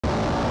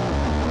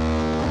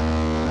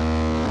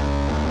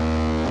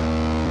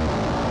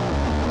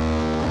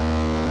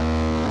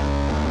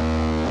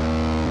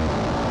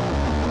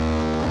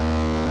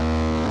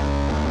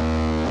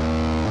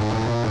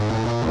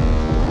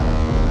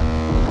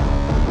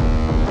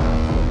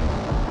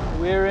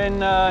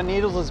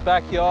Needles'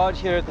 backyard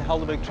here at the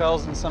Helderberg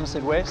Trails in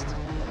Somerset West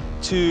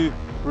to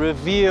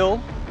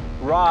reveal,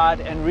 ride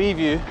and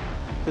review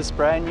this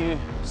brand new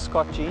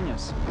Scott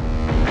Genius.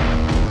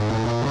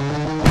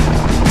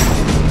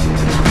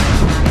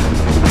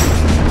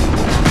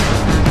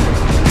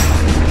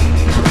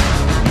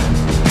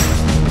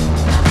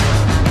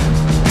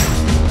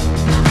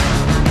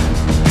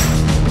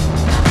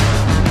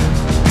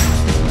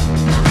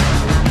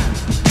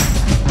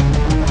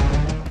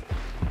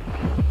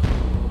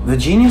 The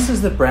Genius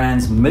is the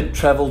brand's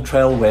mid-travel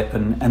trail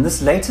weapon, and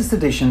this latest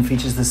edition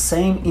features the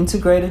same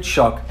integrated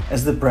shock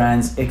as the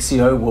brand's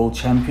XCO World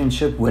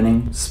Championship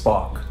winning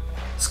Spark.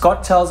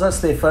 Scott tells us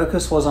their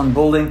focus was on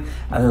building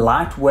a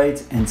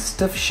lightweight and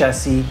stiff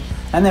chassis,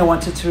 and they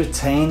wanted to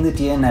retain the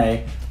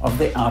DNA of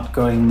the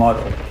outgoing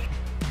model.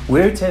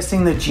 We're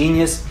testing the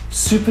Genius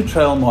Super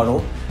Trail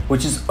model,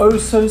 which is oh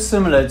so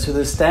similar to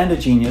the standard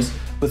Genius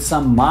with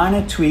some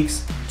minor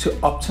tweaks to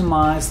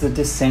optimize the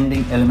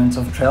descending element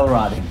of trail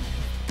riding.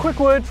 Quick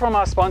word from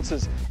our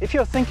sponsors. If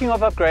you're thinking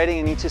of upgrading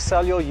and need to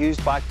sell your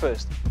used bike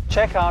first,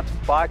 check out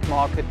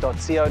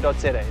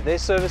bikemarket.co.za. Their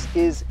service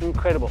is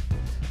incredible.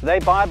 They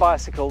buy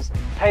bicycles,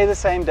 pay the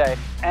same day,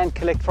 and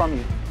collect from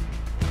you.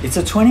 It's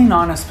a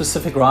 29er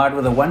specific ride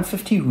with a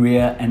 150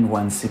 rear and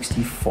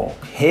 160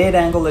 fork. Head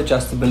angle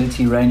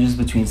adjustability ranges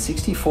between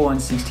 64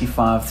 and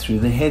 65 through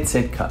the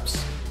headset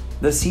cups.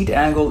 The seat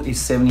angle is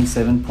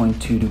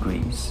 77.2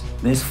 degrees.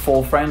 There's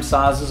 4 frame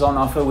sizes on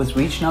offer with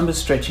reach numbers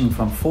stretching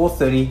from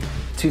 430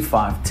 to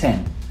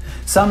 510.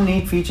 Some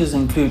neat features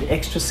include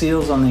extra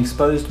seals on the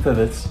exposed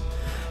pivots,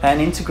 an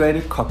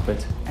integrated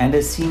cockpit, and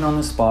as seen on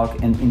the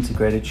Spark, an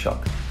integrated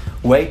shock.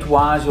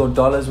 Weight-wise, your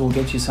dollars will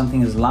get you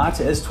something as light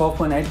as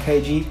 12.8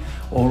 kg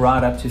or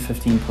right up to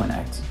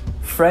 15.8.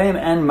 Frame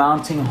and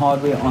mounting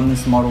hardware on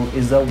this model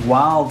is a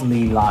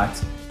wildly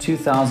light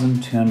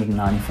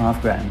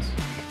 2,295 grams.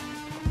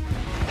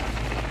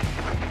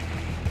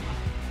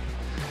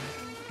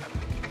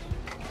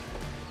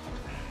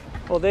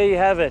 Well, there you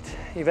have it.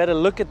 You've had a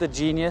look at the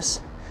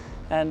Genius,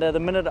 and the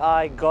minute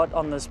I got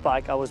on this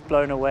bike, I was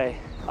blown away.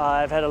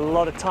 I've had a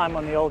lot of time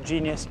on the old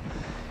Genius,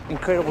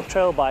 incredible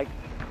trail bike,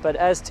 but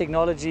as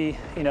technology,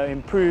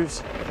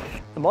 improves,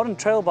 the modern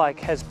trail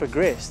bike has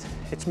progressed.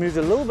 It's moved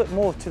a little bit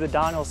more to the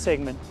downhill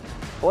segment.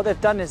 What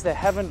they've done is they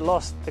haven't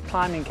lost the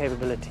climbing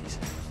capabilities.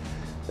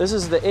 This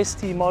is the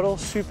ST model,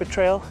 Super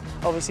Trail.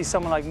 Obviously,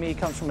 someone like me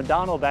comes from a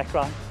downhill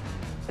background.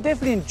 I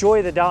definitely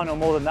enjoy the downhill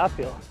more than the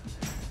uphill.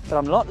 But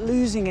I'm not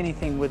losing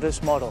anything with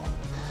this model.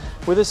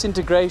 With this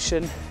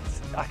integration,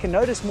 I can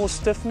notice more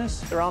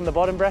stiffness around the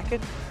bottom bracket.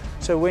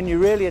 So when you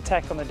really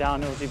attack on the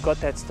downhills, you've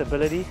got that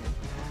stability.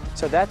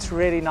 So that's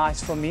really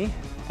nice for me.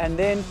 And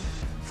then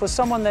for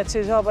someone that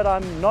says, oh, but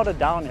I'm not a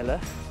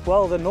downhiller,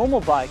 well, the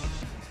normal bike,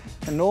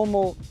 the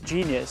normal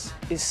Genius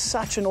is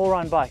such an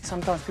all-round bike.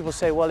 Sometimes people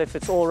say, well, if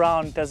it's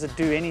all-round, does it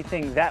do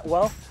anything that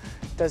well?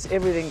 It does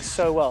everything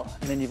so well.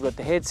 And then you've got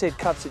the headset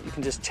cups that you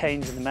can just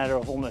change in a matter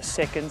of almost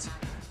seconds.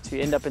 So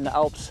you end up in the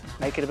Alps,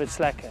 make it a bit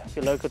slacker. If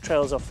your local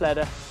trails are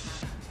flatter,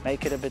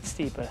 make it a bit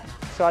steeper.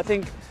 So I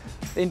think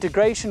the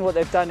integration, what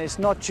they've done is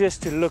not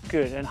just to look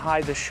good and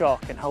hide the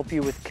shock and help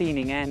you with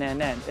cleaning and.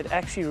 It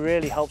actually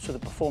really helps with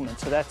the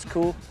performance. So that's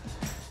cool.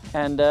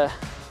 And it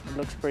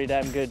looks pretty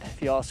damn good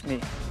if you ask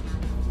me.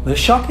 The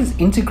shock is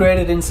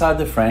integrated inside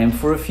the frame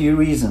for a few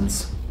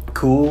reasons.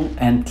 Cool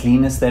and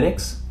clean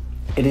aesthetics.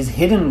 It is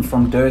hidden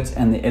from dirt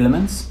and the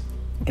elements.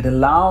 It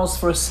allows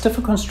for a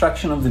stiffer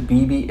construction of the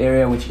BB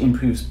area, which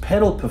improves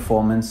pedal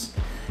performance,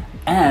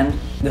 and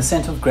the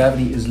center of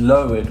gravity is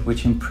lowered,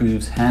 which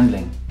improves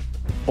handling.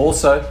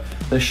 Also,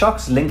 the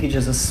shock's linkage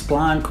is a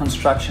spline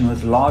construction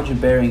with larger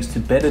bearings to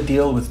better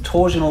deal with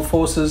torsional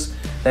forces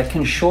that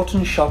can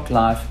shorten shock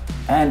life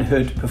and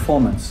hurt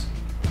performance.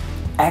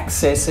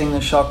 Accessing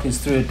the shock is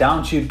through a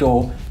downtube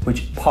door,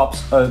 which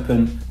pops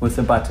open with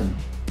a button.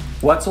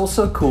 What's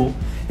also cool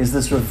is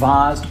this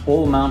revised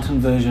all-mountain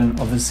version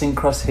of the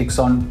Syncross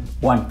Hexon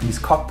one-piece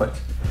cockpit.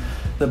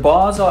 The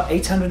bars are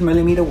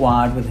 800mm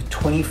wide with a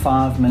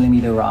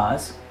 25mm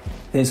rise.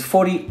 There's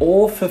 40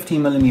 or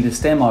 50mm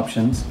stem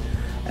options,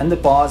 and the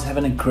bars have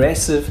an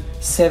aggressive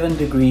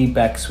 7-degree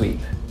back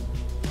sweep.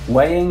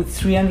 Weighing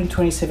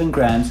 327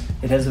 grams,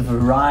 it has a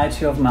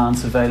variety of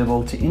mounts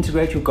available to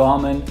integrate your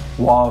Garmin,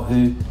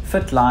 Wahoo,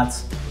 Fit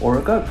Lights, or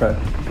a GoPro.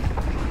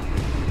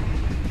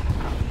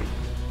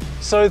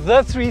 So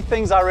the 3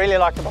 things I really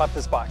like about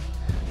this bike.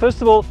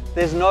 First of all,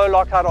 there's no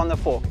lockout on the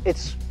fork,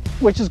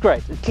 which is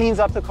great. It cleans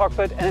up the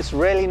cockpit and it's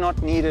really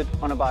not needed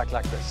on a bike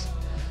like this.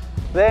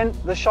 Then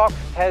the shock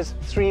has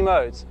 3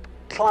 modes.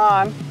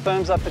 Climb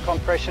firms up the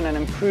compression and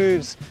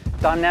improves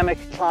dynamic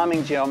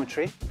climbing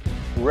geometry.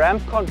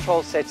 Ramp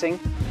control setting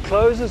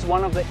closes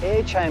one of the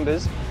air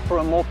chambers for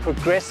a more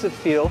progressive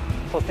feel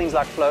for things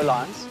like flow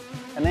lines.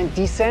 And then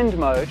descend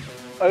mode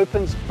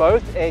opens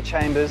both air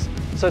chambers,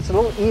 so it's a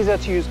little easier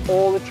to use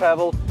all the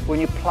travel when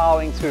you're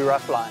plowing through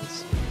rough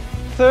lines.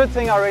 Third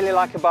thing I really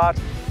like about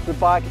the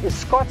bike is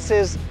Scott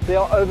says there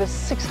are over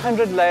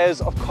 600 layers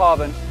of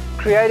carbon,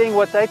 creating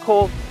what they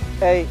call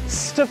a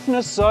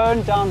stiffness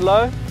zone down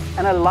low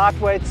and a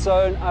lightweight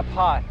zone up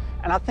high.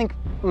 And I think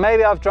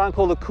maybe I've drunk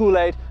all the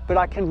Kool-Aid, but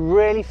I can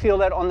really feel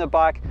that on the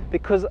bike,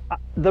 because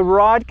the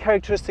ride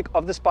characteristic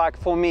of this bike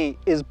for me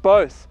is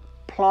both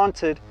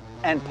planted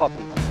and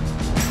poppy.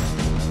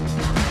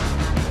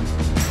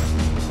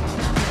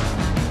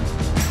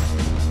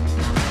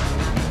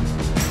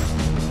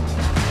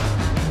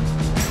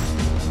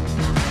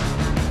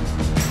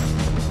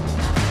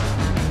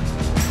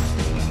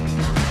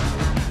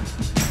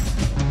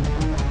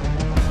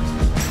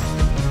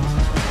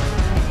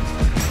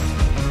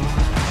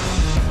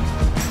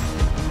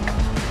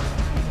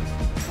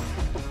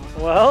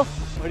 Well,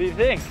 what do you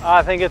think?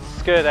 I think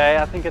it's good,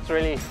 eh? I think it's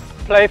really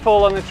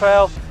playful on the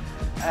trail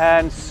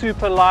and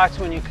super light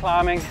when you're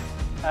climbing.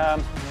 I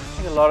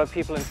think a lot of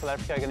people in South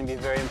Africa are going to be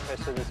very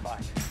impressed with this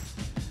bike.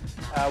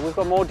 We've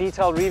got more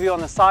detailed review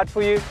on the site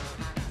for you,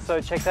 so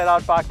check that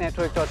out,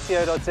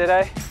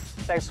 bikenetwork.co.za.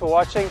 Thanks for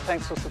watching,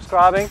 thanks for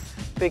subscribing.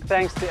 Big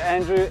thanks to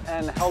Andrew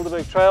and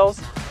Helderberg Trails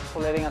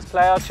for letting us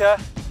play out here.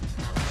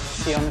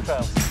 See you on the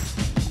trails.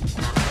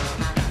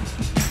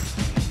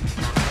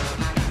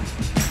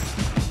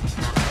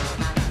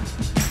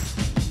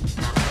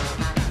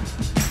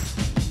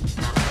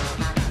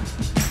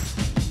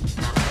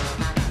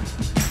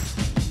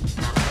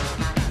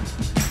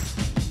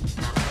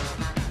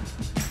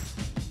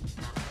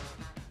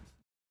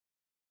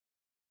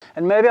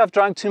 And maybe I've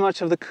drunk too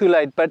much of the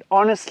Kool-Aid, but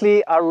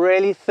honestly, I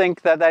really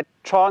think that that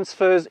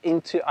transfers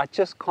into, I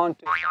just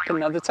can't do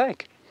another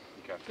take.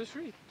 Okay. Just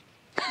read.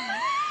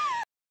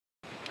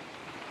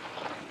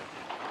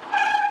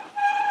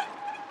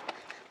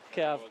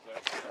 Okay,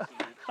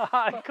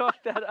 I got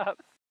that up.